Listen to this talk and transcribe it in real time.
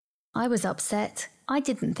I was upset. I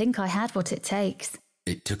didn't think I had what it takes.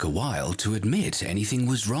 It took a while to admit anything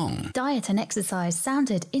was wrong. Diet and exercise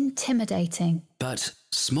sounded intimidating. But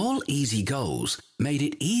small, easy goals made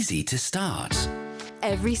it easy to start.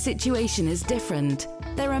 Every situation is different.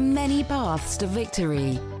 There are many paths to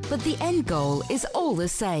victory, but the end goal is all the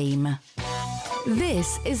same.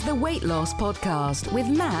 This is the Weight Loss Podcast with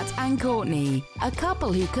Matt and Courtney, a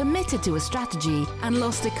couple who committed to a strategy and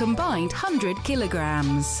lost a combined 100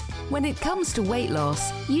 kilograms. When it comes to weight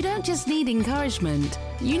loss, you don't just need encouragement,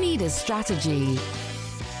 you need a strategy.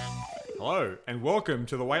 Hello, and welcome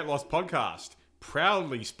to the Weight Loss Podcast,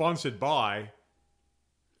 proudly sponsored by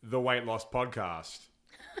the Weight Loss Podcast.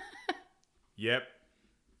 Yep,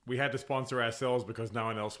 we had to sponsor ourselves because no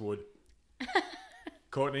one else would.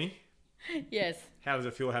 Courtney? Yes. How does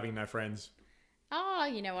it feel having no friends? Oh,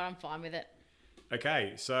 you know what? I'm fine with it.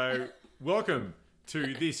 Okay, so welcome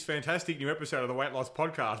to this fantastic new episode of the Weight Loss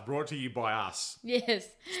Podcast brought to you by us. Yes.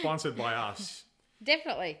 Sponsored by us.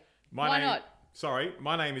 Definitely. My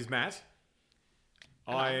name is Matt.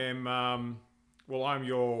 Hello. I am, I'm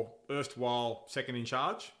your erstwhile second in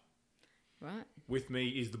charge. Right. With me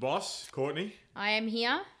is the boss, Courtney. I am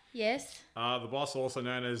here. Yes. The boss, also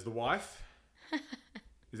known as the wife.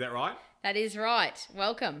 Is that right? That is right.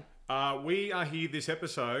 Welcome. We are here this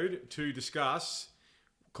episode to discuss.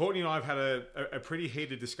 Courtney and I have had a pretty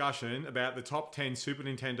heated discussion about the top 10 Super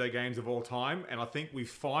Nintendo games of all time, and I think we've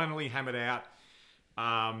finally hammered out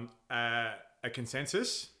a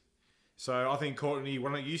consensus. So I think, Courtney,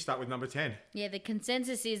 why don't you start with number 10? Yeah, the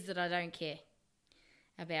consensus is that I don't care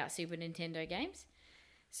about Super Nintendo games.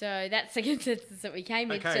 So that's the consensus that we came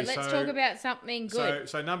with. So let's talk about something good.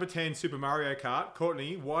 So number 10, Super Mario Kart.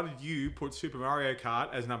 Courtney, why did you put Super Mario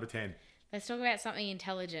Kart as number 10? Let's talk about something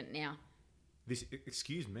intelligent now.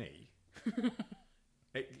 Excuse me.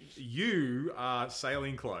 You are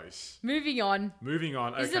sailing close. Moving on.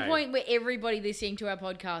 Okay. This is the point where everybody listening to our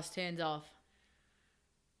podcast turns off.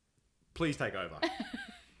 Please take over.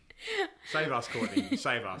 Save us, Courtney.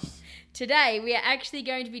 Save us. Today, we are actually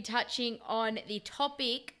going to be touching on the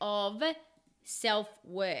topic of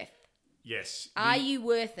self-worth. Yes. Are you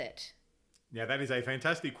worth it? Now, that is a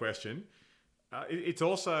fantastic question. It's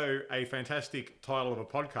also a fantastic title of a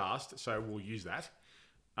podcast, so we'll use that.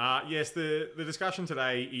 Yes, the discussion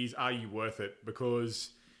today is, are you worth it?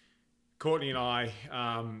 Because Courtney and I,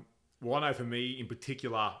 I know for me in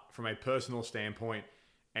particular, from a personal standpoint,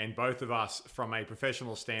 and both of us from a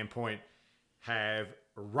professional standpoint, have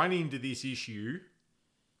run into this issue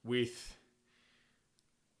with,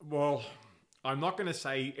 well, I'm not going to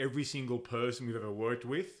say every single person we've ever worked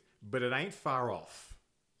with, but it ain't far off.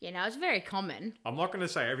 You know, it's very common. I'm not going to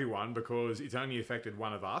say everyone because it's only affected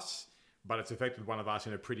one of us, but it's affected one of us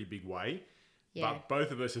in a pretty big way. Yeah. But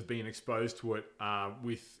both of us have been exposed to it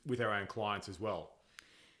with our own clients as well.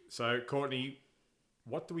 So, Courtney,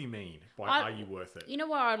 what do we mean by are you worth it? You know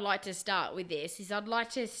where I'd like to start with this is I'd like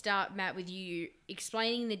to start, Matt, with you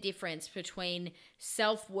explaining the difference between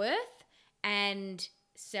self-worth and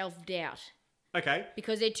self-doubt. Okay.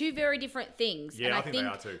 Because they're two very different things. Yeah, and I think they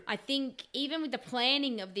are too. I think even with the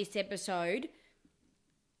planning of this episode,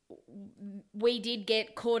 we did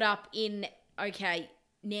get caught up in, okay,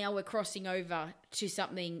 now we're crossing over to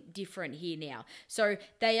something different here now. So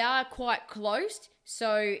they are quite close.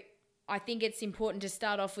 So I think it's important to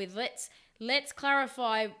start off with let's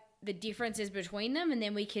clarify the differences between them, and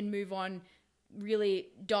then we can move on really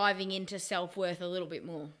diving into self-worth a little bit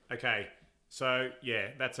more. Okay. So, yeah,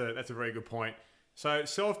 that's a very good point. So,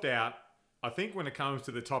 self-doubt, I think when it comes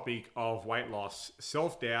to the topic of weight loss,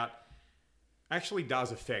 self-doubt actually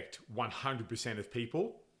does affect 100% of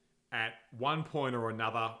people at one point or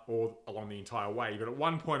another, or along the entire way, but at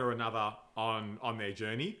one point or another on their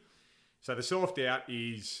journey. So, the self-doubt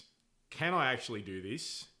is, can I actually do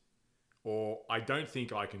this? Or I don't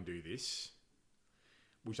think I can do this,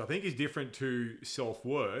 which I think is different to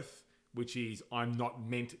self-worth, which is I'm not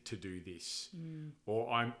meant to do this,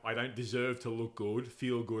 or I don't deserve to look good,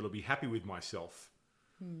 feel good, or be happy with myself.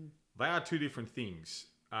 They are two different things.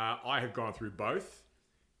 I have gone through both.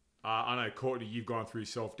 I know, Courtney, you've gone through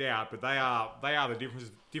self-doubt, but they are the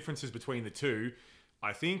differences between the two.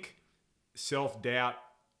 I think self-doubt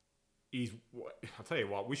is, I'll tell you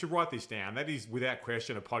what, we should write this down. That is, without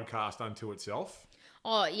question, a podcast unto itself.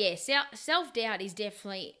 Oh, yeah. Self-doubt is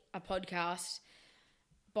definitely a podcast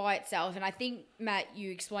by itself. And I think, Matt, you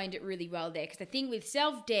explained it really well there. Because I think with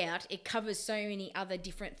self-doubt, it covers so many other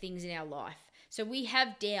different things in our life. So we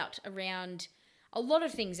have doubt around a lot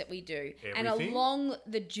of things that we do. Everything? And along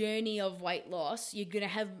the journey of weight loss, you're going to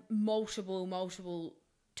have multiple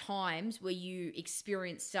times where you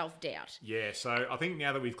experience self-doubt Yeah, so I think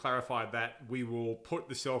now that we've clarified that, we will put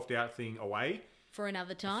the self-doubt thing away for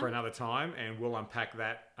another time? for another time, and we'll unpack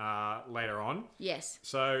that later on. Yes.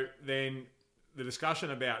 So then the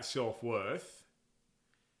discussion about self-worth,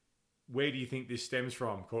 where do you think this stems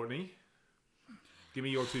from, Courtney? Give me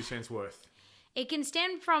your 2 cents worth. It can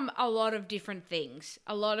stem from a lot of different things,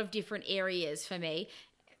 a lot of different areas for me.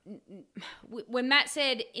 When Matt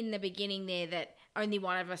said in the beginning there that only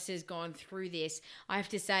one of us has gone through this, I have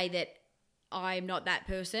to say that I'm not that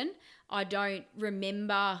person. I don't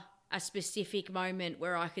remember a specific moment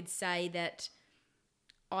where I could say that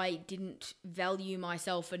I didn't value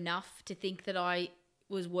myself enough to think that I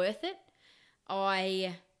was worth it.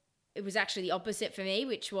 It was actually the opposite for me,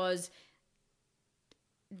 which was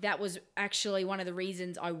that was actually one of the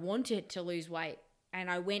reasons I wanted to lose weight. And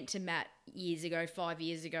I went to Matt years ago, 5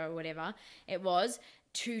 years ago, or whatever it was,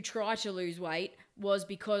 to try to lose weight, was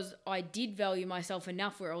because I did value myself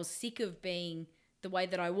enough where I was sick of being the way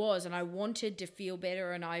that I was, and I wanted to feel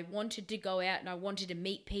better, and I wanted to go out, and I wanted to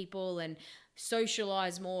meet people and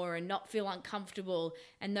socialize more and not feel uncomfortable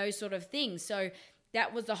and those sort of things. So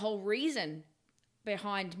that was the whole reason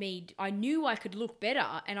behind me. I knew I could look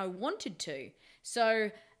better and I wanted to.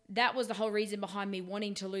 So that was the whole reason behind me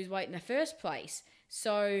wanting to lose weight in the first place.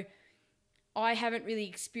 So I haven't really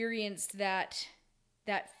experienced that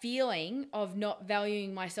feeling of not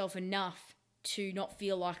valuing myself enough to not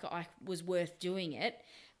feel like I was worth doing it.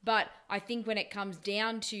 But I think when it comes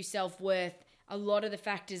down to self-worth, a lot of the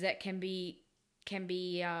factors that can be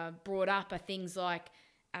brought up are things like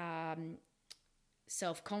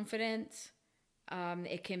self-confidence.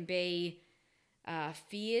 It can be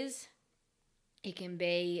fears. It can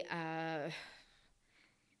be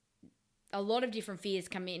a lot of different fears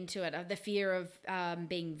come into it. The fear of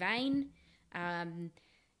being vain.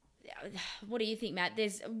 What do you think, Matt?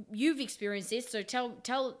 You've experienced this, so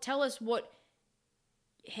tell us what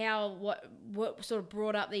sort of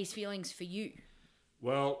brought up these feelings for you.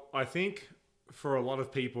 Well, I think for a lot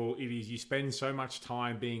of people, it is you spend so much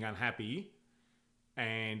time being unhappy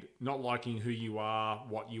and not liking who you are,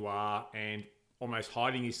 what you are, and almost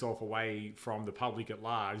hiding yourself away from the public at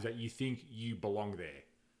large that you think you belong there.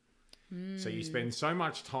 So you spend so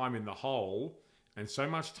much time in the hole and so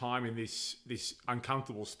much time in this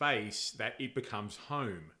uncomfortable space that it becomes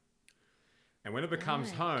home. And when it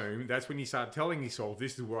becomes home, that's when you start telling yourself,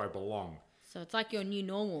 this is where I belong. So it's like your new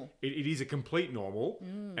normal. It is a complete normal,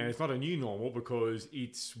 and it's not a new normal because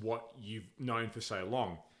it's what you've known for so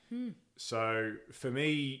long. So for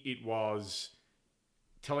me, it was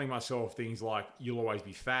telling myself things like, you'll always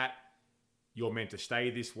be fat, you're meant to stay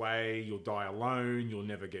this way, you'll die alone, you'll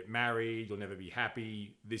never get married, you'll never be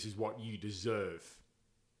happy, this is what you deserve.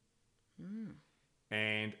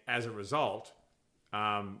 And as a result,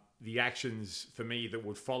 the actions for me that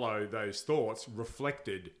would follow those thoughts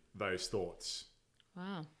reflected those thoughts.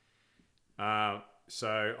 Wow.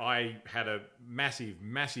 So I had a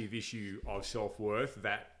massive issue of self-worth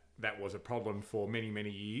that was a problem for many,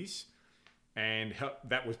 many years. And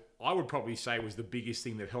that was, I would probably say, was the biggest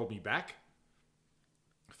thing that held me back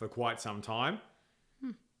for quite some time.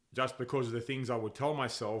 Just because of the things I would tell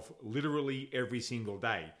myself literally every single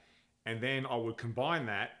day. And then I would combine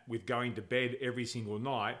that with going to bed every single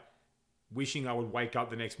night, wishing I would wake up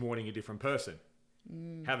the next morning a different person.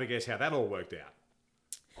 Have a guess how that all worked out.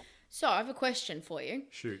 So I have a question for you.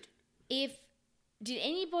 Shoot. Did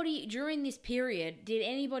anybody during this period, did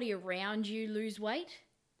anybody around you lose weight?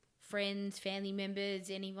 Friends, family members,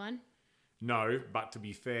 anyone? No, but to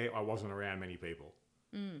be fair, I wasn't around many people.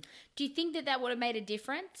 Do you think that would have made a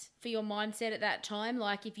difference for your mindset at that time?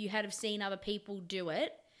 Like if you had have seen other people do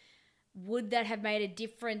it, would that have made a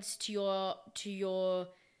difference to your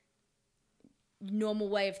normal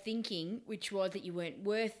way of thinking, which was that you weren't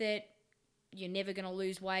worth it, you're never going to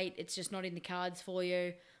lose weight, it's just not in the cards for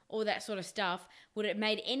you, all that sort of stuff? Would it have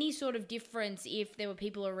made any sort of difference if there were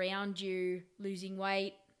people around you losing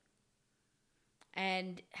weight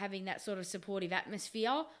and having that sort of supportive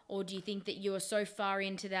atmosphere? Or do you think that you were so far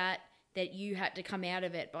into that you had to come out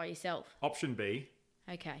of it by yourself? Option B.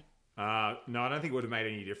 Okay. No, I don't think it would have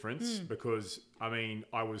made any difference because, I mean,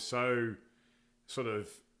 I was so sort of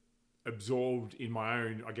absorbed in my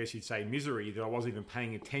own, I guess you'd say, misery that I wasn't even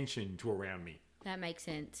paying attention to around me. That makes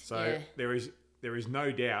sense. So yeah. there is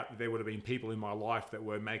no doubt that there would have been people in my life that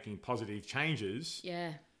were making positive changes.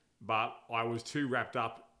 Yeah. But I was too wrapped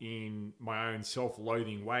up in my own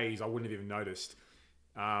self-loathing ways, I wouldn't have even noticed.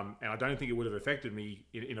 And I don't think it would have affected me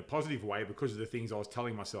in a positive way because of the things I was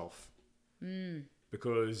telling myself.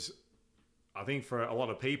 Because I think for a lot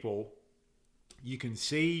of people, you can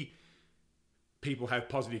see people have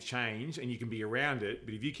positive change and you can be around it.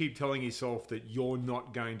 But if you keep telling yourself that you're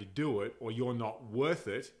not going to do it or you're not worth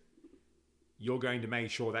it, you're going to make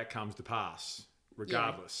sure that comes to pass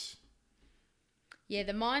regardless. Yeah,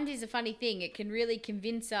 the mind is a funny thing. It can really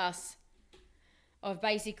convince us of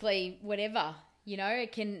basically whatever, you know,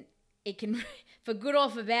 it can for good or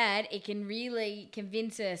for bad, it can really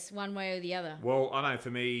convince us one way or the other. Well, I know for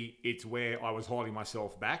me, it's where I was holding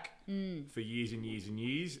myself back for years and years and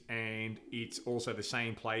years. And it's also the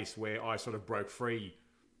same place where I sort of broke free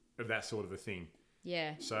of that sort of a thing.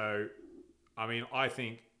 Yeah. So, I mean, I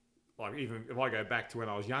think, like, even if I go back to when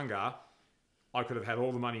I was younger, I could have had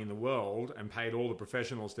all the money in the world and paid all the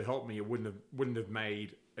professionals to help me. It wouldn't have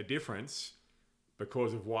made a difference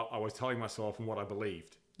because of what I was telling myself and what I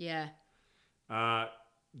believed. Yeah.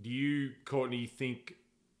 Do you, Courtney, think,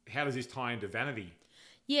 how does this tie into vanity?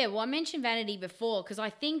 Yeah, well, I mentioned vanity before because I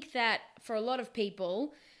think that for a lot of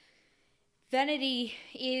people, vanity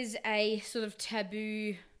is a sort of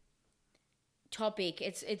taboo topic.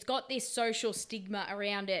 It's got this social stigma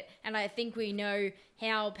around it, and I think we know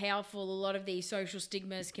how powerful a lot of these social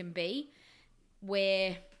stigmas can be,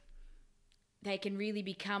 where they can really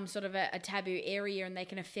become sort of a taboo area and they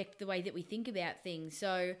can affect the way that we think about things.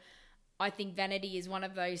 So I think vanity is one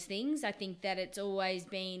of those things. I think that it's always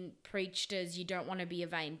been preached as you don't want to be a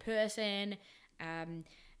vain person.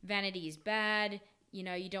 Vanity is bad. You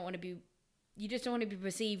know, you just don't want to be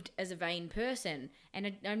perceived as a vain person.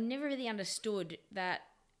 And I've never really understood that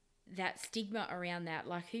stigma around that.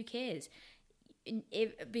 Like, who cares?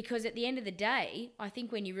 Because at the end of the day, I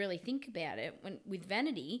think when you really think about it, with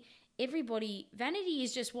vanity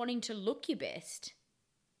is just wanting to look your best.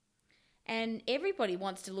 And everybody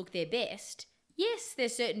wants to look their best. Yes,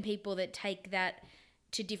 there's certain people that take that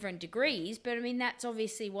to different degrees, but I mean, that's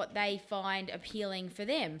obviously what they find appealing for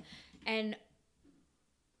them. And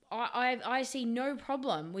I see no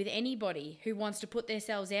problem with anybody who wants to put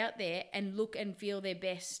themselves out there and look and feel their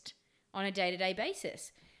best on a day-to-day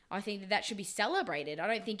basis. I think that should be celebrated. I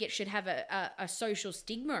don't think it should have a social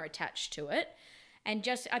stigma attached to it. And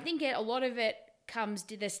just, I think a lot of it comes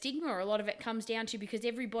to the stigma, or a lot of it comes down to because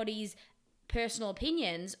everybody's personal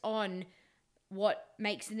opinions on what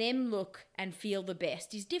makes them look and feel the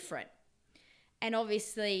best is different. And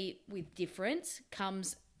obviously with difference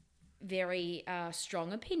comes very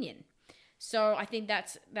strong opinion. So I think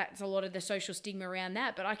that's a lot of the social stigma around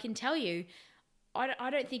that. But I can tell you, I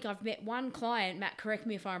don't think I've met one client, Matt, correct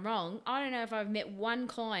me if I'm wrong, I don't know if I've met one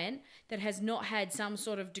client that has not had some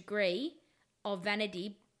sort of degree of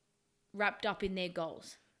vanity wrapped up in their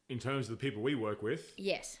goals. In terms of the people we work with?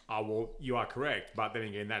 Yes. Well, you are correct. But then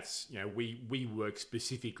again, that's, you know, we work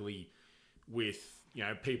specifically with, you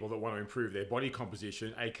know, people that want to improve their body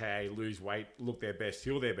composition, aka lose weight, look their best,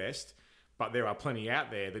 feel their best. But there are plenty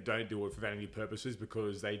out there that don't do it for vanity purposes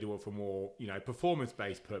because they do it for more, you know,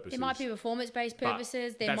 performance-based purposes. There might be performance-based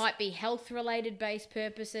purposes. There might be health-related based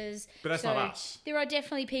purposes. But that's not us. There are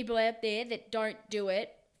definitely people out there that don't do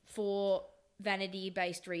it for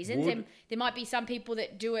vanity-based reasons. And there might be some people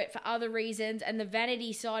that do it for other reasons, and the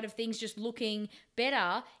vanity side of things, just looking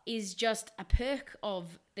better, is just a perk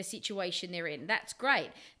of the situation they're in. That's great.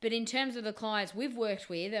 But in terms of the clients we've worked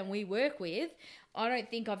with and we work with, I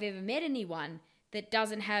don't think I've ever met anyone that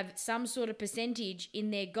doesn't have some sort of percentage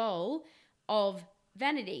in their goal of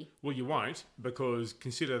vanity. Well, you won't, because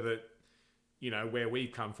consider that, you know, where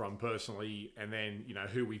we've come from personally, and then, you know,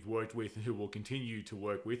 who we've worked with and who we'll continue to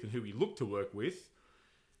work with and who we look to work with,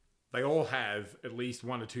 they all have at least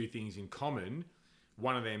one or two things in common.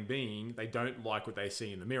 One of them being they don't like what they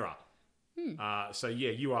see in the mirror. So, yeah,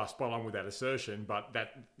 you are spot on with that assertion, but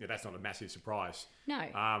that's not a massive surprise.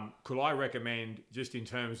 No. Could I recommend, just in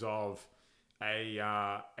terms of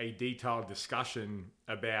a detailed discussion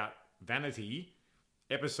about vanity,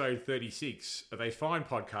 episode 36 of a fine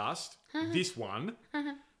podcast, this one,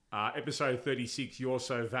 episode 36, You're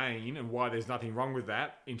So Vain, and why there's nothing wrong with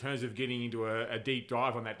that. In terms of getting into a deep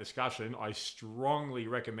dive on that discussion, I strongly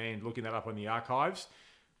recommend looking that up on the archives.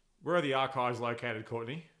 Where are the archives located,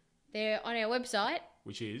 Courtney? They're on our website,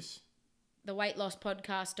 which is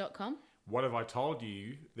theweightlosspodcast.com. What have I told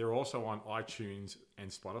you? They're also on iTunes and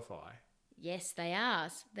Spotify. Yes, they are.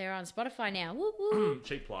 They're on Spotify now. Woo woo.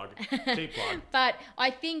 Cheap plug. Cheap plug. But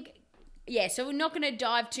I think, yeah, so we're not going to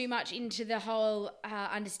dive too much into the whole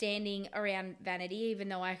understanding around vanity, even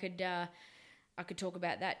though I could talk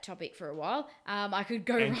about that topic for a while. I could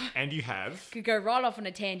go and you have could go right off on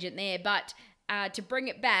a tangent there, but to bring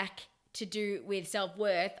it back to do with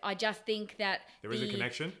self-worth, I just think that there is a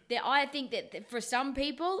connection. I think that for some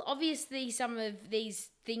people, obviously some of these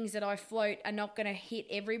things that I float are not going to hit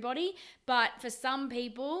everybody, but for some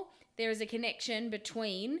people, there is a connection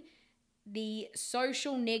between the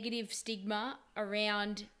social negative stigma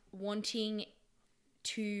around wanting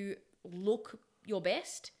to look your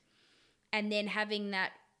best and then having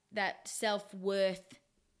that self-worth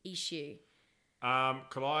issue.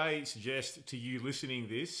 Could I suggest to you listening to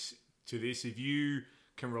this, if you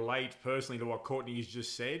can relate personally to what Courtney has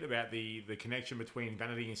just said about the connection between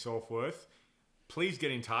vanity and self-worth, please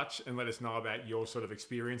get in touch and let us know about your sort of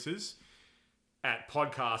experiences at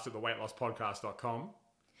podcast@theweightlosspodcast.com.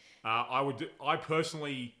 I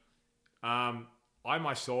personally, I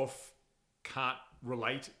myself can't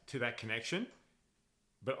relate to that connection,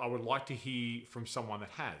 but I would like to hear from someone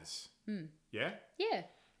that has. Yeah? Yeah.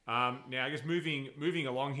 Now, I guess moving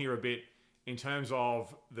along here a bit in terms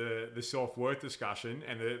of the self-worth discussion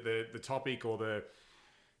and the topic or the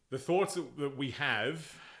thoughts that we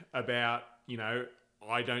have about, you know,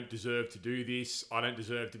 I don't deserve to do this, I don't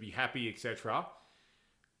deserve to be happy, etc.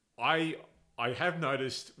 I have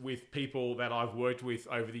noticed with people that I've worked with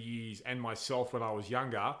over the years and myself when I was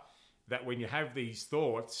younger, that when you have these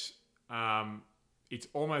thoughts, it's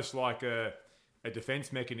almost like a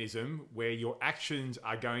defense mechanism where your actions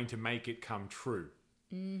are going to make it come true.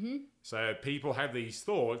 Mm-hmm. So people have these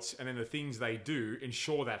thoughts, and then the things they do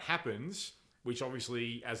ensure that happens, which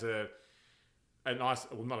obviously as a nice,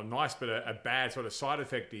 well, not a nice, but a bad sort of side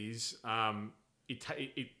effect is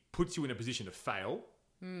it puts you in a position to fail.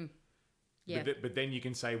 Yeah. But then you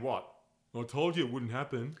can say, what? I told you it wouldn't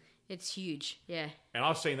happen. It's huge. Yeah. And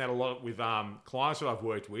I've seen that a lot with clients that I've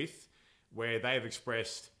worked with where they've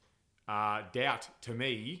expressed doubt to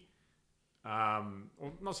me. Well,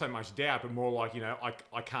 not so much doubt, but more like, you know,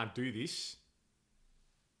 I can't do this.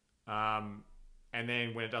 And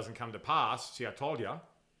then when it doesn't come to pass, see, I told you.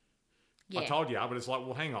 Yeah. I told you, but it's like,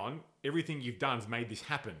 well, hang on. Everything you've done's made this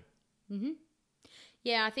happen. Mm-hmm.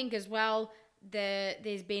 Yeah, I think as well,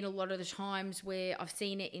 there's been a lot of the times where I've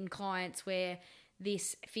seen it in clients where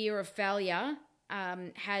this fear of failure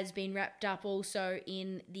has been wrapped up also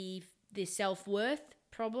in the self-worth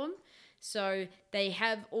problem. So they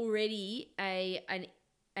have already a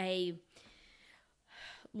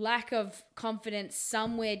lack of confidence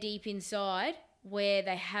somewhere deep inside where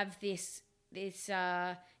they have this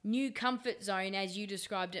new comfort zone, as you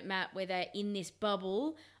described it, Matt, where they're in this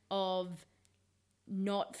bubble of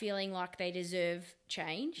not feeling like they deserve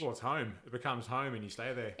change. Well, it's home. It becomes home, and you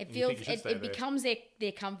stay there. It becomes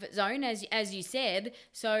their comfort zone, as you said.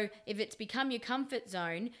 So if it's become your comfort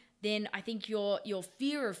zone, then I think your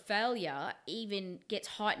fear of failure even gets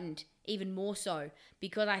heightened even more so,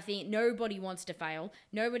 because I think nobody wants to fail.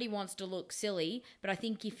 Nobody wants to look silly. But I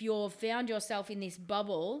think if you've found yourself in this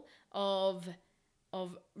bubble of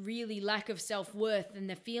really lack of self-worth and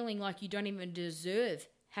the feeling like you don't even deserve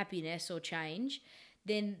happiness or change,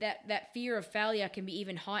 then that fear of failure can be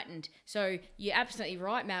even heightened. So you're absolutely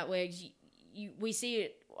right, Matt, where we see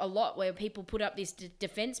it a lot where people put up this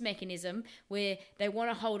defense mechanism where they want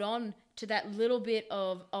to hold on to that little bit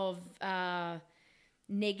of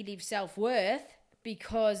negative self-worth,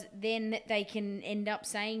 because then they can end up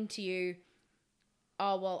saying to you,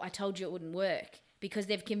 oh, well, I told you it wouldn't work, because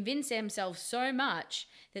they've convinced themselves so much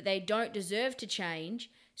that they don't deserve to change,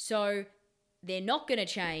 so they're not going to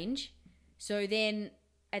change. So then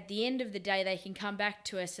at the end of the day, they can come back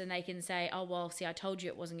to us and they can say, oh, well, see, I told you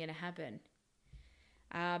it wasn't going to happen.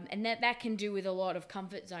 And that can do with a lot of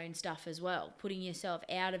comfort zone stuff as well, putting yourself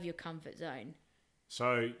out of your comfort zone.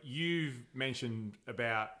 So you've mentioned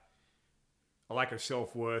about a lack of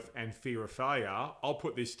self-worth and fear of failure. I'll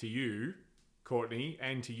put this to you, Courtney,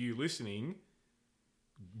 and to you listening.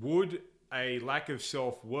 Would a lack of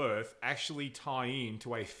self-worth actually tie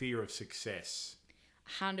into a fear of success?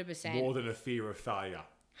 100%. More than a fear of failure?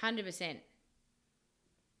 100%.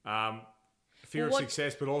 Fear of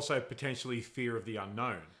success, but also potentially fear of the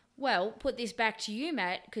unknown. Well, put this back to you,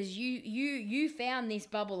 Matt, because you found this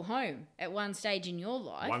bubble home at one stage in your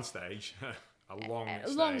life. One stage. A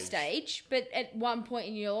long stage, but at one point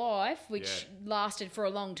in your life, which lasted for a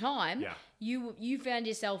long time, you found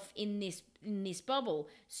yourself in this bubble.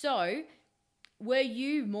 So, were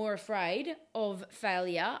you more afraid of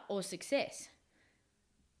failure or success?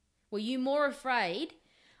 Were you more afraid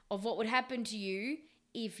of what would happen to you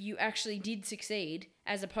if you actually did succeed,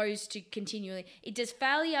 as opposed to continually? Does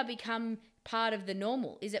failure become part of the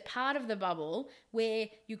normal? Is it part of the bubble where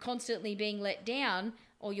you're constantly being let down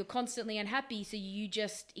or you're constantly unhappy, so you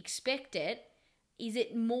just expect it? Is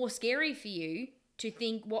it more scary for you to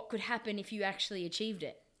think what could happen if you actually achieved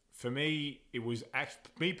it? For me, it was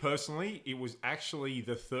actually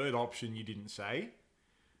the third option you didn't say,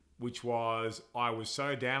 which was I was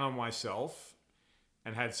so down on myself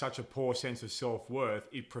and had such a poor sense of self-worth,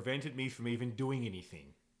 it prevented me from even doing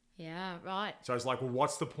anything. Yeah, right. So it's like, well,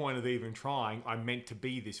 what's the point of even trying? I'm meant to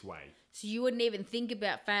be this way. So you wouldn't even think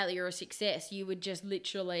about failure or success. You would just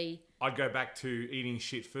literally... I'd go back to eating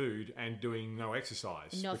shit food and doing no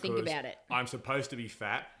exercise. Not think because about it. I'm supposed to be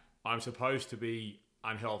fat. I'm supposed to be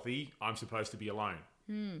unhealthy. I'm supposed to be alone.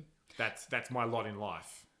 That's my lot in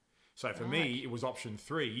life. So for me, it was option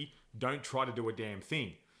 3, don't try to do a damn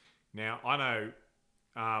thing. Now, I know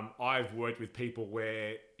I've worked with people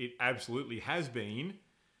where it absolutely has been...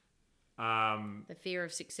 the fear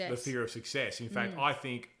of success. The fear of success. In fact, I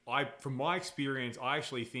think, from my experience, I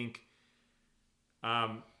actually think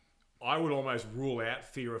I would almost rule out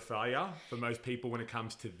fear of failure for most people when it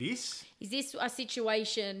comes to this. Is this a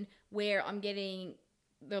situation where I'm getting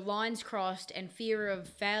the lines crossed and fear of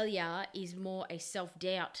failure is more a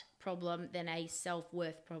self-doubt problem than a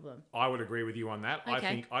self-worth problem? I would agree with you on that.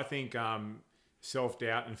 Okay. I think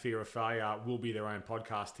self-doubt and fear of failure will be their own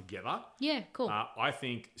podcast together. Yeah, cool. I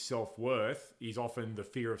think self-worth is often the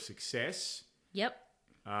fear of success. Yep.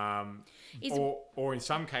 Or in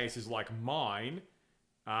some cases like mine,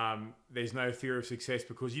 there's no fear of success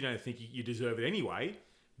because you don't think you deserve it anyway,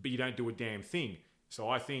 but you don't do a damn thing. So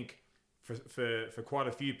I think for quite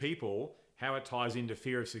a few people, how it ties into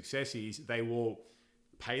fear of success is they will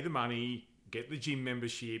pay the money, get the gym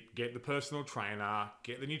membership, get the personal trainer,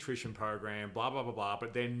 get the nutrition program, blah, blah, blah, blah,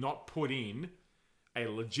 but then not put in a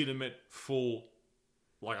legitimate, full,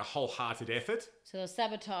 like a wholehearted effort. So they'll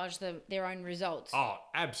sabotage their own results. Oh,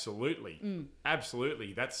 absolutely.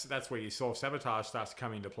 Absolutely. That's where your self-sabotage starts to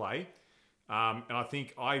come into play. And I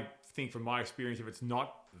think from my experience, if it's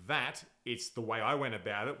not that, it's the way I went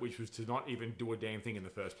about it, which was to not even do a damn thing in the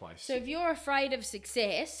first place. So if you're afraid of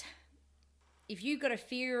success, if you've got a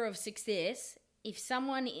fear of success, if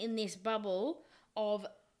someone in this bubble of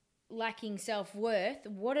lacking self-worth,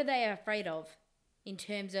 what are they afraid of in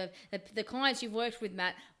terms of the clients you've worked with,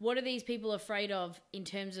 Matt? What are these people afraid of in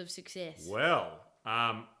terms of success? Well,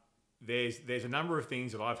 there's a number of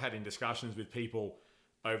things that I've had in discussions with people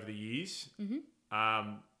over the years.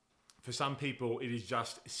 For some people, it is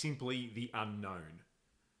just simply the unknown.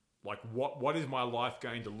 Like, what is my life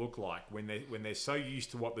going to look like when they're so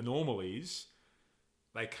used to what the normal is,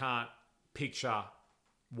 they can't picture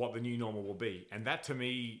what the new normal will be. And that to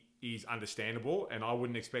me is understandable, and I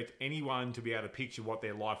wouldn't expect anyone to be able to picture what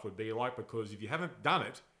their life would be like, because if you haven't done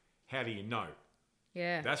it, how do you know?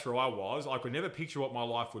 Yeah. That's where I was. I could never picture what my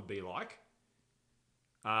life would be like.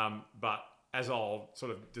 But as I'll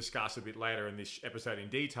sort of discuss a bit later in this episode in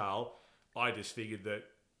detail, I just figured that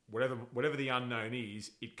whatever the unknown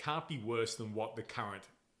is, it can't be worse than what the current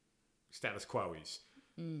status quo is.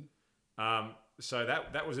 So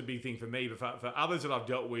that was a big thing for me. But for others that I've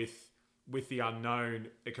dealt with the unknown,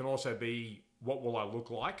 it can also be, what will I look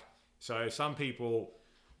like? So some people,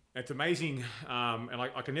 it's amazing, and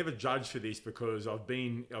I can never judge for this because I've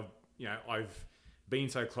been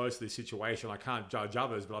so close to this situation. I can't judge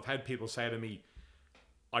others, but I've had people say to me,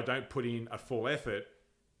 I don't put in a full effort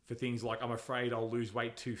for things like, I'm afraid I'll lose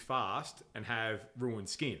weight too fast and have ruined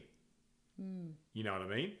skin. You know what I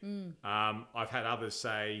mean? I've had others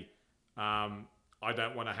say, I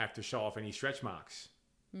don't want to have to show off any stretch marks.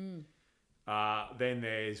 Then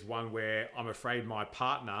there's one where I'm afraid my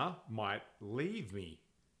partner might leave me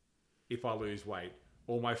if I lose weight,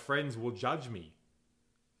 or my friends will judge me,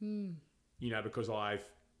 because I've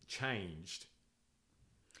changed.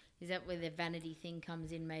 Is that where the vanity thing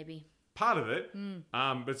comes in, maybe? Part of it,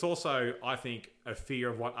 but it's also, I think, a fear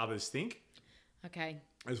of what others think. Okay.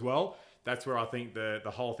 As well. That's where I think the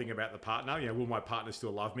whole thing about the partner, will my partner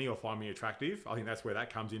still love me or find me attractive? I think that's where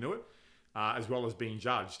that comes into it, as well as being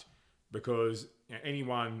judged. Because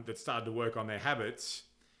anyone that started to work on their habits,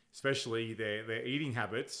 especially their eating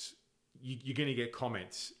habits, you're going to get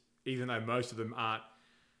comments, even though most of them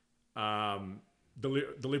aren't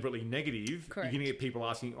deliberately negative. Correct. You're going to get people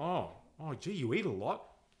asking, oh, gee, you eat a lot.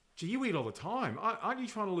 Gee, you eat all the time. Aren't you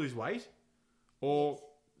trying to lose weight? Or,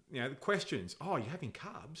 the questions, oh, you're having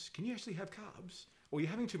carbs. Can you actually have carbs? Or you're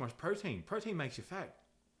having too much protein. Protein makes you fat.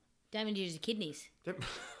 Damages your kidneys.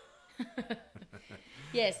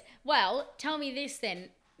 Yes. Well, tell me this then,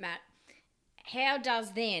 Matt. How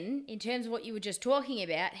does then, in terms of what you were just talking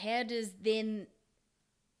about,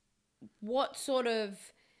 what sort of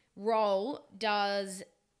role does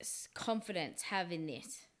confidence have in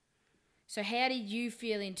this? So how did you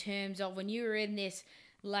feel in terms of when you were in this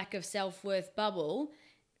lack of self-worth bubble?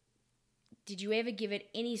 Did you ever give it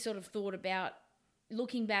any sort of thought about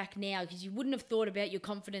looking back now? Because you wouldn't have thought about your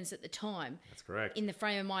confidence at the time. That's correct. In the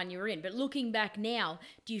frame of mind you were in. But looking back now,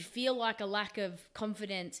 do you feel like a lack of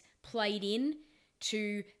confidence played in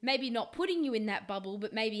to maybe not putting you in that bubble,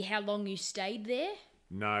 but maybe how long you stayed there?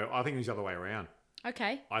 No, I think it's the other way around.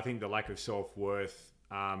 Okay. I think the lack of self-worth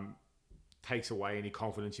takes away any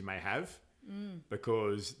confidence you may have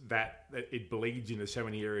because that it bleeds into so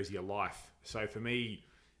many areas of your life. So for me,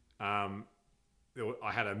 I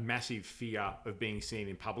had a massive fear of being seen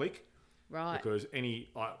in public. Right. Because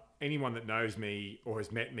anyone that knows me or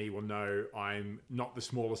has met me will know I'm not the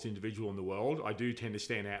smallest individual in the world. I do tend to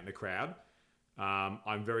stand out in the crowd.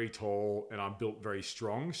 I'm very tall and I'm built very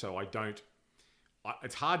strong, so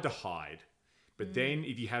it's hard to hide. But then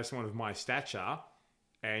if you have someone of my stature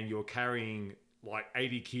and you're carrying like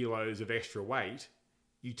 80 kilos of extra weight,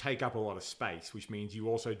 you take up a lot of space, which means you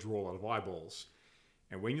also draw a lot of eyeballs.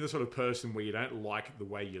 And when you're the sort of person where you don't like the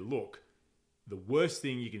way you look, the worst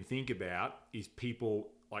thing you can think about is people,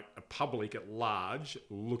 like a public at large,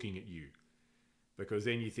 looking at you. Because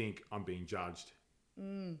then you think, I'm being judged.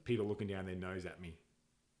 People looking down their nose at me.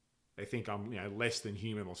 They think I'm less than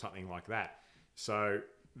human or something like that. So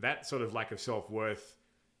that sort of lack of self-worth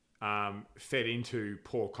fed into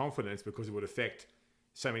poor confidence because it would affect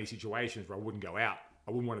so many situations where I wouldn't go out.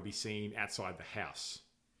 I wouldn't want to be seen outside the house.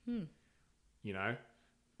 Even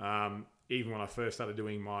when I first started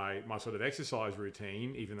doing my sort of exercise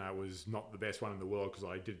routine, even though it was not the best one in the world because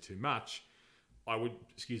I did it too much, I would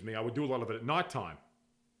do a lot of it at nighttime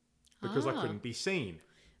because I couldn't be seen.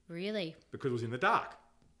 Really? Because it was in the dark.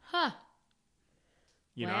 Huh.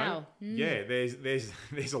 You Wow. know? Yeah,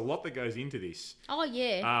 there's a lot that goes into this. Oh,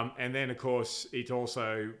 yeah. And then, of course, it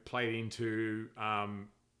also played into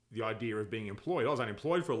the idea of being employed. I was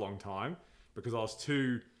unemployed for a long time because I was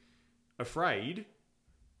too afraid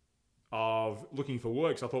of looking for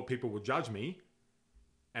work, so I thought people would judge me.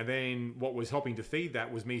 And then what was helping to feed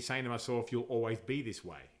that was me saying to myself, you'll always be this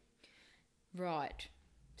way. Right.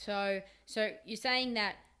 So you're saying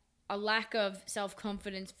that a lack of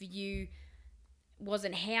self-confidence for you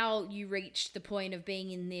wasn't how you reached the point of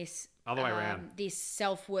being in this Other way around. This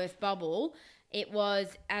self-worth bubble. It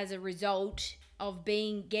was as a result of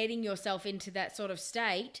getting yourself into that sort of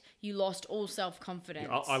state, you lost all self-confidence.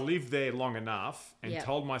 I lived there long enough and Yep.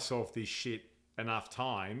 told myself this shit enough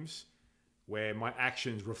times where my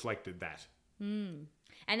actions reflected that. And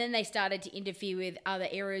then they started to interfere with other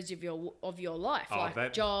areas of your life,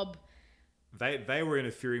 like job. They were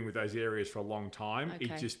interfering with those areas for a long time. Okay.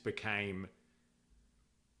 It just became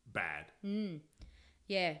bad.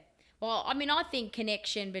 Yeah. Well, I mean, I think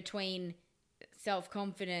connection between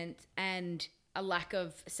self-confidence and a lack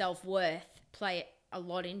of self-worth play a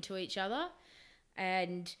lot into each other.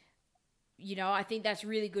 And, I think that's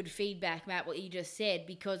really good feedback, Matt, what you just said,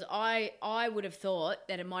 because I would have thought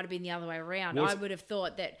that it might have been the other way around. I would have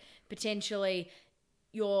thought that potentially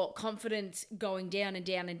your confidence going down and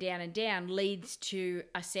down and down and down leads to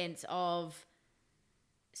a sense of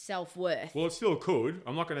self-worth. Well, it still could.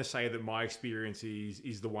 I'm not going to say that my experience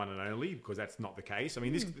is the one and only, because that's not the case. I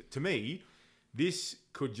mean, this to me, this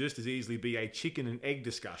could just as easily be a chicken and egg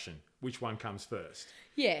discussion. Which one comes first?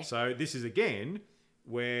 Yeah. So this is, again,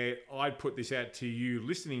 where I'd put this out to you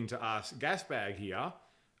listening to us, Gasbag here.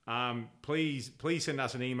 Please send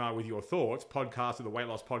us an email with your thoughts,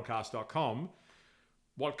 podcast@theweightlosspodcast.com.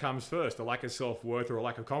 What comes first, a lack of self-worth or a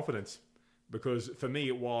lack of confidence? Because for me,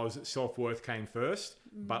 it was self-worth came first,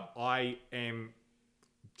 but I am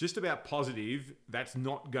just about positive that's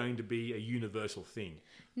not going to be a universal thing.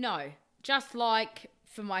 No. Just like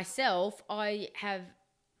for myself, I have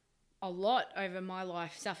a lot over my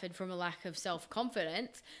life suffered from a lack of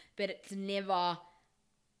self-confidence, but it's never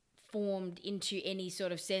formed into any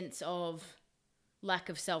sort of sense of lack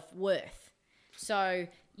of self-worth. So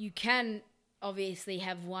you can obviously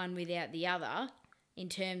have one without the other in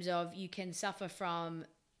terms of you can suffer from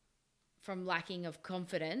lacking of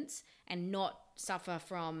confidence and not suffer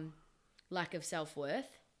from lack of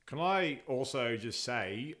self-worth. Can I also just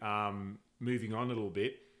say, moving on a little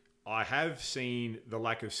bit, I have seen the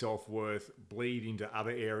lack of self-worth bleed into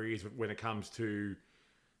other areas when it comes to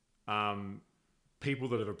people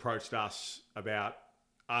that have approached us about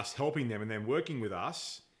us helping them and then working with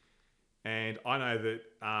us. And I know that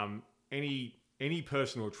any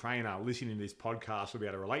personal trainer listening to this podcast will be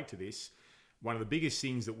able to relate to this. One of the biggest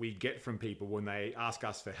things that we get from people when they ask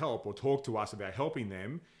us for help or talk to us about helping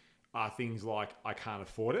them are things like, I can't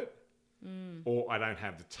afford it, or I don't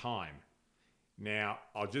have the time. Now,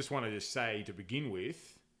 I just want to say to begin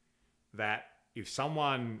with that if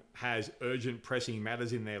someone has urgent, pressing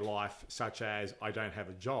matters in their life, such as I don't have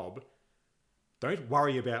a job, don't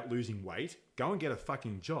worry about losing weight. Go and get a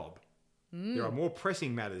fucking job. There are more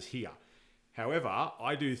pressing matters here. However,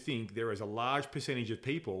 I do think there is a large percentage of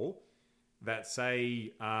people that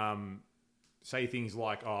say say things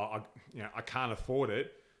like, I can't afford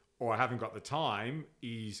it, or I haven't got the time,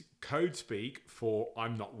 is code speak for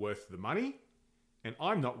I'm not worth the money and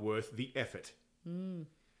I'm not worth the effort.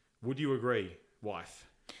 Would you agree, wife?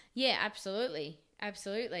 Yeah, absolutely.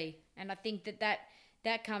 Absolutely. And I think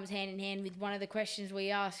that comes hand in hand with one of the questions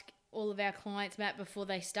we ask all of our clients, Matt, before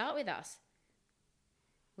they start with us,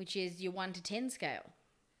 which is your 1 to 10 scale.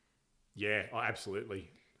 Yeah, absolutely.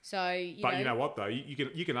 So, you know what though,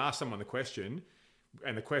 you can ask someone the question,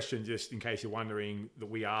 and the question, just in case you're wondering, that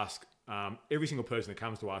we ask every single person that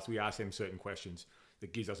comes to us, we ask them certain questions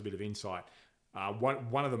that gives us a bit of insight.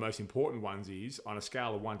 One of the most important ones is, on a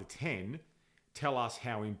scale of 1 to 10, tell us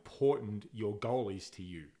how important your goal is to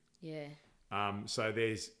you. Yeah. So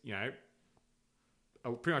there's,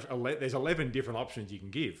 pretty much there's 11 different options you can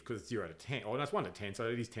give, because it's 0 to 10, or that's 1 to 10, so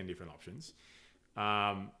it is 10 different options.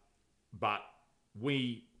 But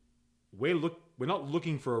we're not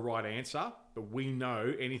looking for a right answer, but we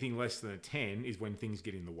know anything less than a 10 is when things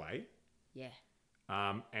get in the way. Yeah.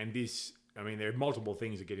 And there are multiple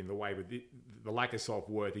things that get in the way, but the lack of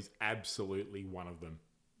self-worth is absolutely one of them.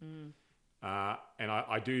 And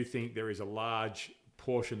I do think there is a large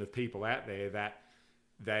portion of people out there that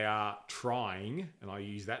they are trying, and I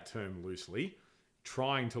use that term loosely,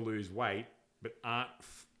 trying to lose weight, but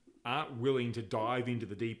aren't willing to dive into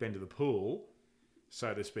the deep end of the pool,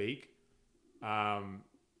 so to speak,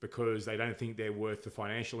 because they don't think they're worth the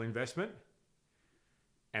financial investment,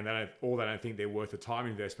 and they don't think they're worth the time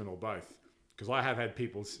investment, or both. Because I have had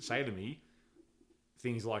people say to me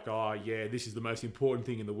things like, "Oh yeah, this is the most important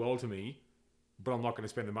thing in the world to me, but I'm not going to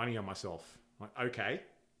spend the money on myself." I'm like, okay.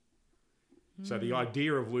 So the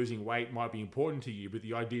idea of losing weight might be important to you, but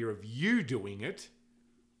the idea of you doing it,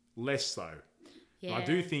 less so. Yeah. And I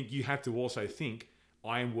do think you have to also think,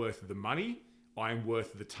 I am worth the money, I am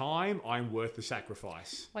worth the time, I am worth the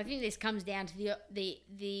sacrifice. Well, I think this comes down to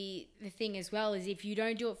the thing as well, is if you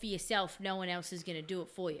don't do it for yourself, no one else is going to do it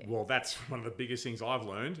for you. Well, that's one of the biggest things I've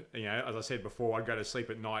learned. As I said before, I'd go to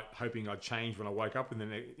sleep at night hoping I'd change when I woke up the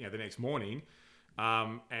next morning,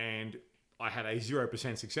 and I had a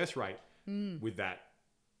 0% success rate with that.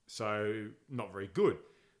 So not very good.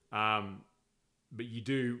 But you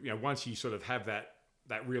do, once you sort of have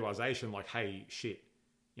that realization, like, hey, shit,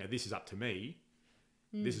 this is up to me.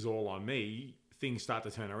 This is all on me. Things start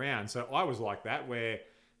to turn around. So I was like that, where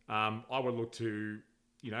I would look to,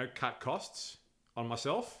 cut costs on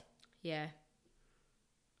myself. Yeah.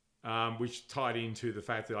 Which tied into the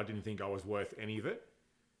fact that I didn't think I was worth any of it.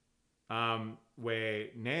 Where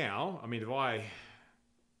now,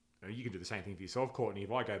 if you can do the same thing for yourself, Courtney.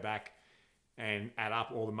 If I go back and add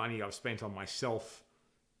up all the money I've spent on myself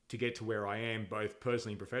to get to where I am, both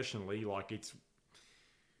personally and professionally, like, it's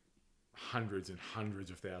hundreds and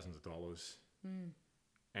hundreds of thousands of dollars.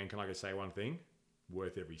 And can I just say one thing?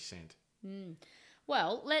 Worth every cent.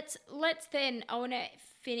 Well, let's then, I want to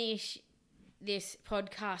finish this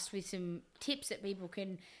podcast with some tips that people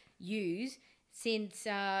can use, since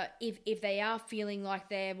if they are feeling like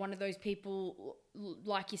they're one of those people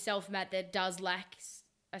like yourself, Matt, that does lack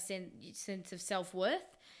a sense of self-worth.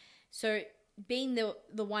 So being the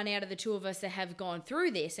one out of the two of us that have gone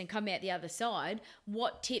through this and come out the other side,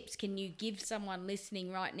 what tips can you give someone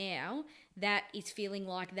listening right now that is feeling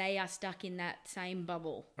like they are stuck in that same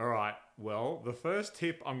bubble? All right. Well, the first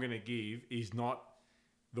tip I'm going to give is not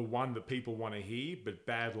the one that people want to hear, but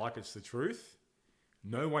bad luck, it's the truth.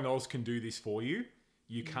 No one else can do this for you.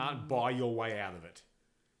 You can't buy your way out of it.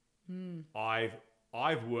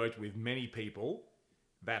 I've worked with many people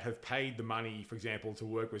that have paid the money, for example, to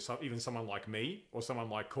work with even someone like me or someone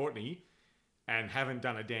like Courtney, and haven't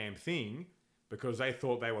done a damn thing because they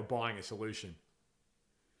thought they were buying a solution.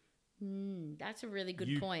 That's a really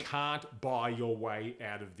good point. You can't buy your way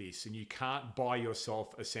out of this, and you can't buy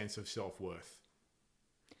yourself a sense of self-worth.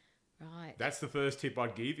 Right. That's the first tip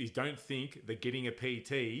I'd give, is don't think that getting a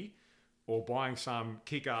PT or buying some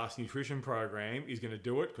kick-ass nutrition program is going to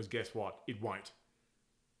do it, because guess what? It won't.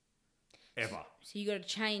 Ever. So you got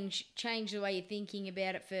to change the way you're thinking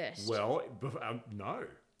about it first. Well, no.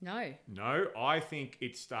 No, I think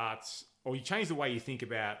it starts, or you change the way you think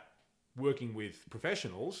about working with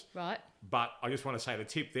professionals. Right. But I just want to say the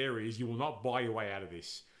tip there is you will not buy your way out of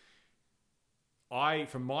this.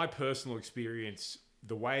 From my personal experience,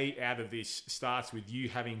 the way out of this starts with you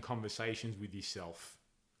having conversations with yourself.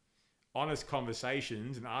 Honest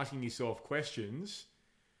conversations, and asking yourself questions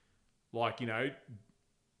like,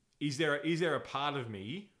 is there a part of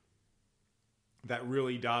me that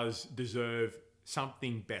really does deserve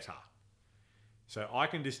something better? So I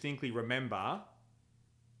can distinctly remember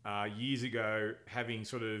years ago having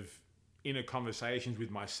sort of inner conversations with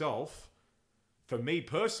myself for me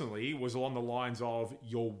personally, was along the lines of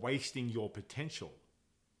you're wasting your potential.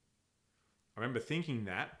 I remember thinking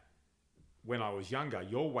that when I was younger,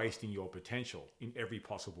 you're wasting your potential in every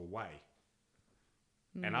possible way.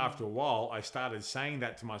 And after a while, I started saying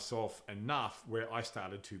that to myself enough where I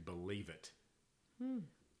started to believe it.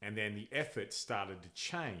 And then the effort started to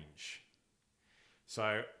change.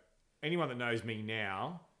 So anyone that knows me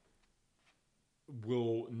now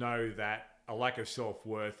will know that a lack of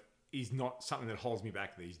self-worth is not something that holds me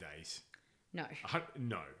back these days. No.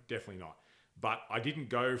 No, definitely not. But I didn't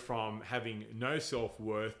go from having no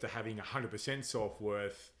self-worth to having 100%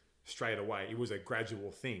 self-worth straight away. It was a gradual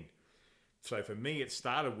thing. So for me, it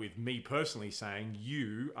started with me personally saying,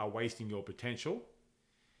 you are wasting your potential.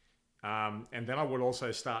 And then I would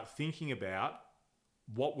also start thinking about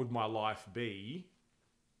what would my life be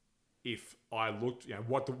if I looked,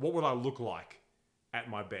 what would I look like at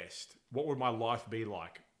my best? What would my life be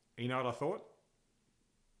like? You know what I thought?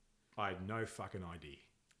 I had no fucking idea.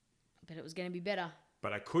 But it was going to be better.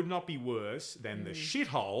 But it could not be worse than the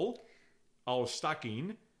shithole I was stuck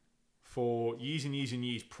in for years and years and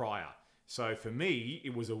years prior. So for me,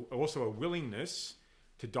 it was also a willingness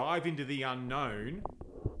to dive into the unknown,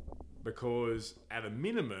 because at a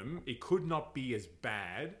minimum, it could not be as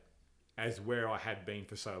bad as where I had been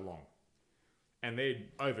for so long. And then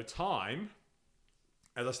over time,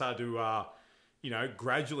 as I started to,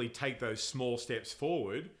 gradually take those small steps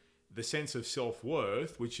forward, the sense of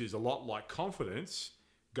self-worth, which is a lot like confidence,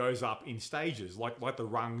 goes up in stages, like the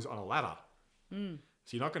rungs on a ladder. So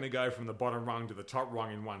you're not going to go from the bottom rung to the top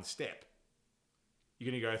rung in one step. You're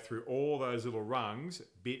going to go through all those little rungs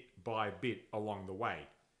bit by bit along the way.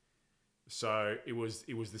 So it was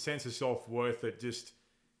the sense of self-worth that just,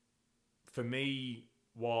 for me,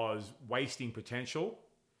 was wasting potential,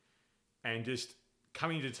 and just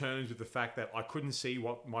coming to terms with the fact that I couldn't see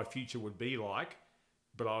what my future would be like,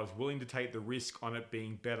 but I was willing to take the risk on it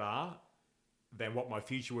being better than what my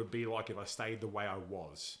future would be like if I stayed the way I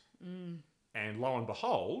was. And lo and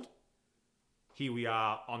behold, here we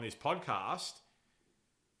are on this podcast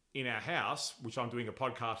in our house, which I'm doing a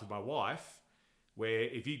podcast with my wife, where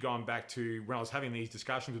if you'd gone back to when I was having these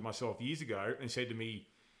discussions with myself years ago and said to me,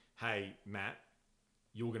 hey, Matt,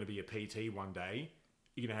 you're going to be a PT one day.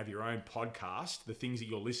 You're going to have your own podcast. The things that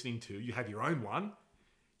you're listening to, you have your own one.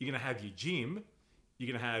 You're going to have your gym.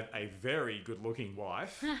 You're going to have a very good-looking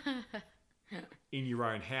wife in your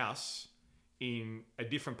own house in a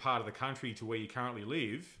different part of the country to where you currently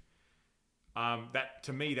live. That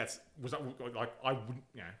to me, I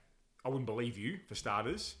wouldn't believe you, for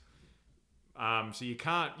starters. So you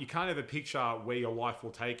can't ever picture where your life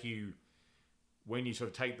will take you when you sort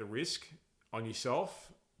of take the risk on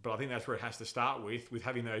yourself. But I think that's where it has to start with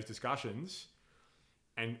having those discussions,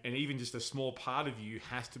 and even just a small part of you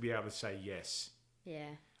has to be able to say yes. Yeah.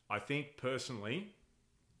 I think personally,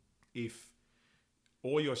 if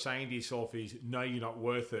all you're saying to yourself is, no, you're not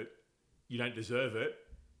worth it, you don't deserve it,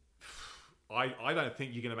 I don't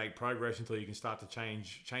think you're going to make progress until you can start to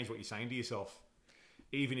change what you're saying to yourself,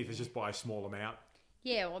 even if it's just by a small amount.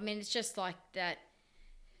 Yeah, well, I mean, it's just like that.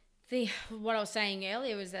 What I was saying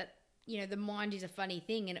earlier was that, the mind is a funny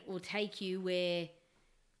thing, and it will take you where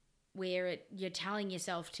you're telling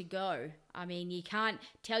yourself to go. I mean, you can't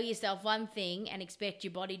tell yourself one thing and expect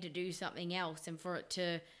your body to do something else and for it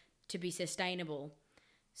to be sustainable.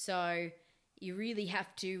 So you really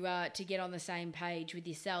have to get on the same page with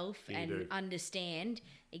yourself and understand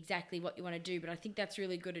exactly what you want to do. But I think that's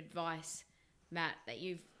really good advice, Matt, that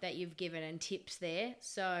you've given, and tips there.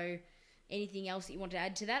 So anything else that you want to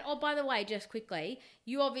add to that? Oh, by the way, just quickly,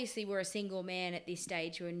 you obviously were a single man at this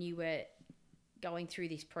stage when you were going through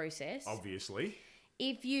this process. Obviously.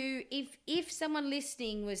 If someone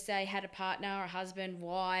listening was, say, had a partner, a husband,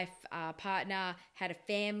 wife, partner, had a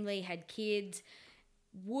family, had kids,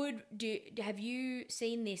 have you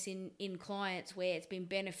seen this in clients where it's been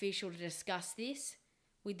beneficial to discuss this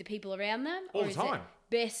with the people around them? All the time. Or is it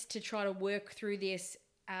best to try to work through this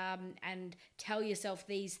and tell yourself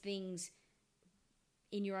these things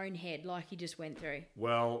in your own head like you just went through?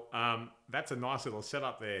 Well, that's a nice little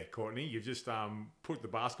setup there, Courtney. You've just put the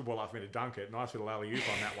basketball up for me to dunk it. Nice little alley-oop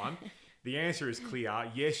on that one. The answer is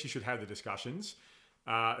clear. Yes, you should have the discussions,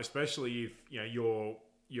 especially if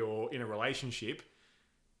you're in a relationship.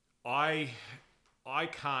 I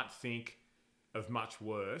can't think of much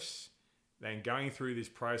worse than going through this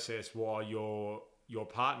process while your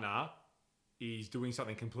partner is doing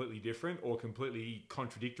something completely different or completely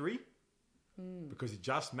contradictory, because it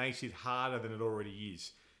just makes it harder than it already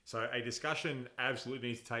is. So a discussion absolutely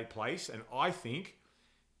needs to take place, and I think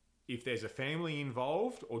if there's a family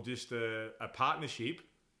involved or just a partnership,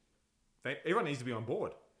 everyone needs to be on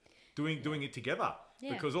board, doing it together,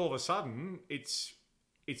 because all of a sudden it's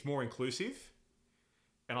more inclusive,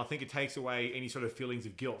 and I think it takes away any sort of feelings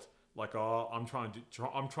of guilt, like I'm trying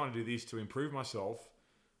to do this to improve myself,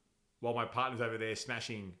 while my partner's over there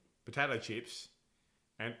smashing potato chips,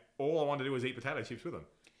 and all I want to do is eat potato chips with them.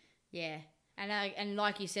 Yeah. And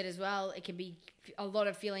like you said as well, it can be a lot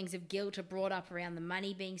of feelings of guilt are brought up around the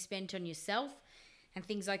money being spent on yourself and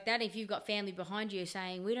things like that. If you've got family behind you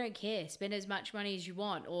saying, we don't care, spend as much money as you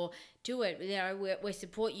want, or do it, we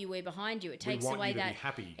support you, we're behind you. It takes away that. Be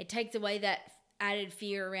happy. It takes away that added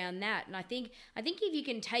fear around that. And I think if you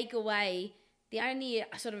can take away, the only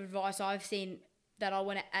sort of advice I've seen that I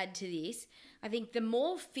want to add to this, I think the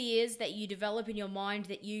more fears that you develop in your mind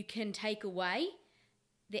that you can take away,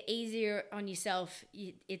 the easier on yourself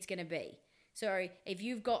it's going to be. So if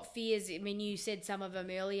you've got fears, I mean, you said some of them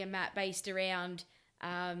earlier, Matt, based around,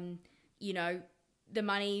 the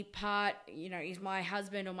money part, is my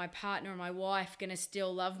husband or my partner or my wife going to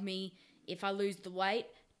still love me if I lose the weight?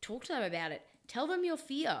 Talk to them about it. Tell them your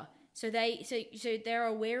fear. So they're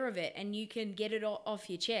aware of it and you can get it off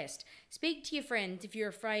your chest. Speak to your friends if you're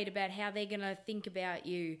afraid about how they're going to think about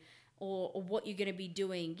you or what you're going to be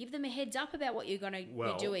doing. Give them a heads up about what you're going to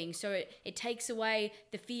be doing. So it takes away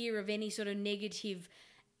the fear of any sort of negative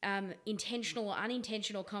intentional or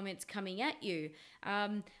unintentional comments coming at you.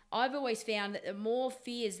 I've always found that the more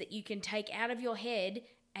fears that you can take out of your head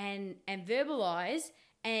and verbalize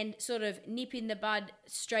and sort of nip in the bud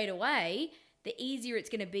straight away, the easier it's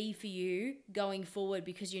going to be for you going forward,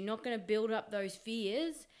 because you're not going to build up those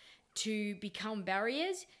fears to become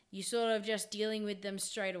barriers. You're sort of just dealing with them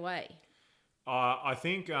straight away. I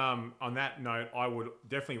think on that note, I would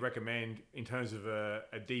definitely recommend, in terms of a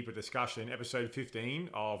deeper discussion, episode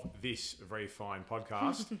 15 of this very fine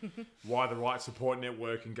podcast, Why the Right Support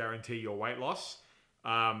Network Can Guarantee Your Weight Loss.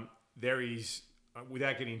 There is,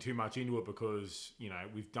 without getting too much into it, because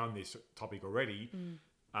we've done this topic already,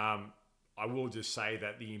 I will just say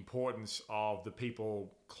that the importance of the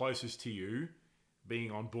people closest to you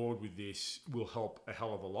being on board with this will help a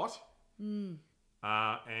hell of a lot.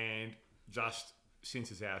 And just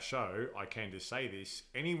since it's our show, I can just say this: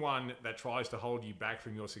 anyone that tries to hold you back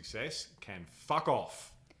from your success can fuck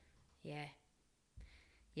off. Yeah.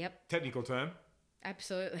 Yep. Technical term.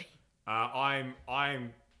 Absolutely. I'm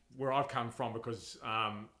where I've come from, because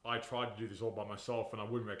I tried to do this all by myself, and I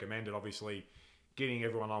wouldn't recommend it. Obviously, getting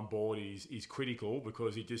everyone on board is critical,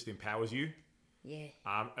 because it just empowers you. Yeah.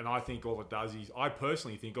 And I think I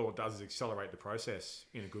personally think all it does is accelerate the process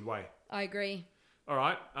in a good way. I agree. All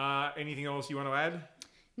right. Anything else you want to add?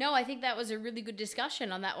 No, I think that was a really good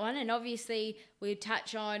discussion on that one. And obviously we'll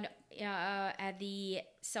touch on the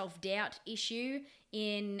self-doubt issue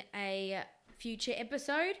in a future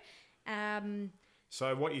episode.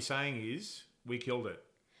 So what you're saying is we killed it.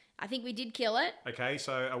 I think we did kill it. Okay,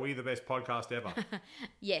 so are we the best podcast ever?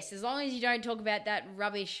 Yes, as long as you don't talk about that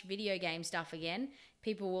rubbish video game stuff again,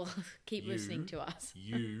 people will keep listening to us.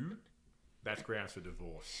 That's grounds for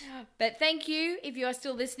divorce. But thank you. If you are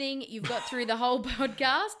still listening, you've got through the whole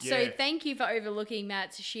podcast. Yeah. So thank you for overlooking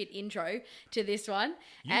Matt's shit intro to this one.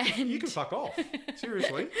 You can fuck off.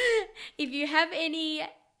 Seriously. If you have any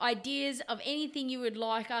ideas of anything you would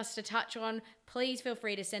like us to touch on, please feel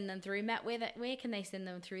free to send them through. Matt, where can they send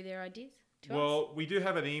them through, their ideas to us? Well, we do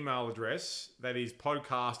have an email address that is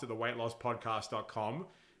podcast@theweightlosspodcast.com.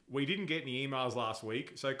 We didn't get any emails last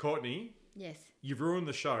week, so Courtney... Yes. You've ruined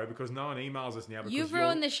the show, because no one emails us now. You've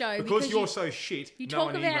ruined the show because you're so shit. You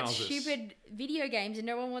talk about stupid video games and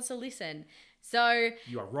no one wants to listen. So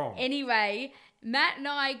you are wrong. Anyway, Matt and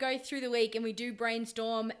I go through the week and we do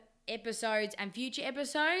brainstorm episodes and future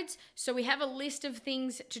episodes. So we have a list of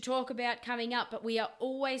things to talk about coming up, but we are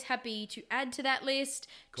always happy to add to that list,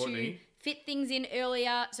 Courtney, to fit things in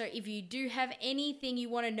earlier. So if you do have anything you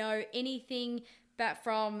want to know, anything but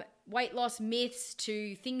from weight loss myths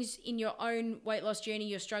to things in your own weight loss journey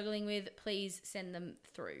you're struggling with, please send them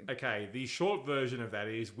through. Okay, the short version of that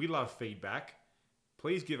is we love feedback.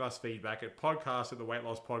 Please give us feedback at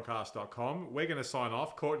podcast@theweightlosspodcast.com. We're going to sign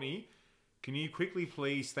off. Courtney, can you quickly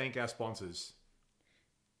please thank our sponsors?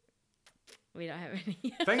 We don't have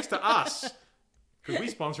any. Thanks to us, because we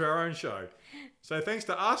sponsor our own show. So thanks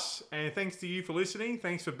to us, and thanks to you for listening.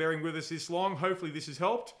 Thanks for bearing with us this long. Hopefully this has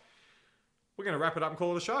helped. We're going to wrap it up and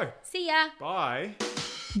call it a show. See ya. Bye.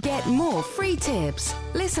 Get more free tips,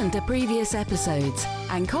 listen to previous episodes,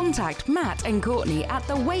 and contact Matt and Courtney at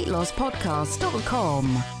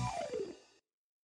theweightlosspodcast.com.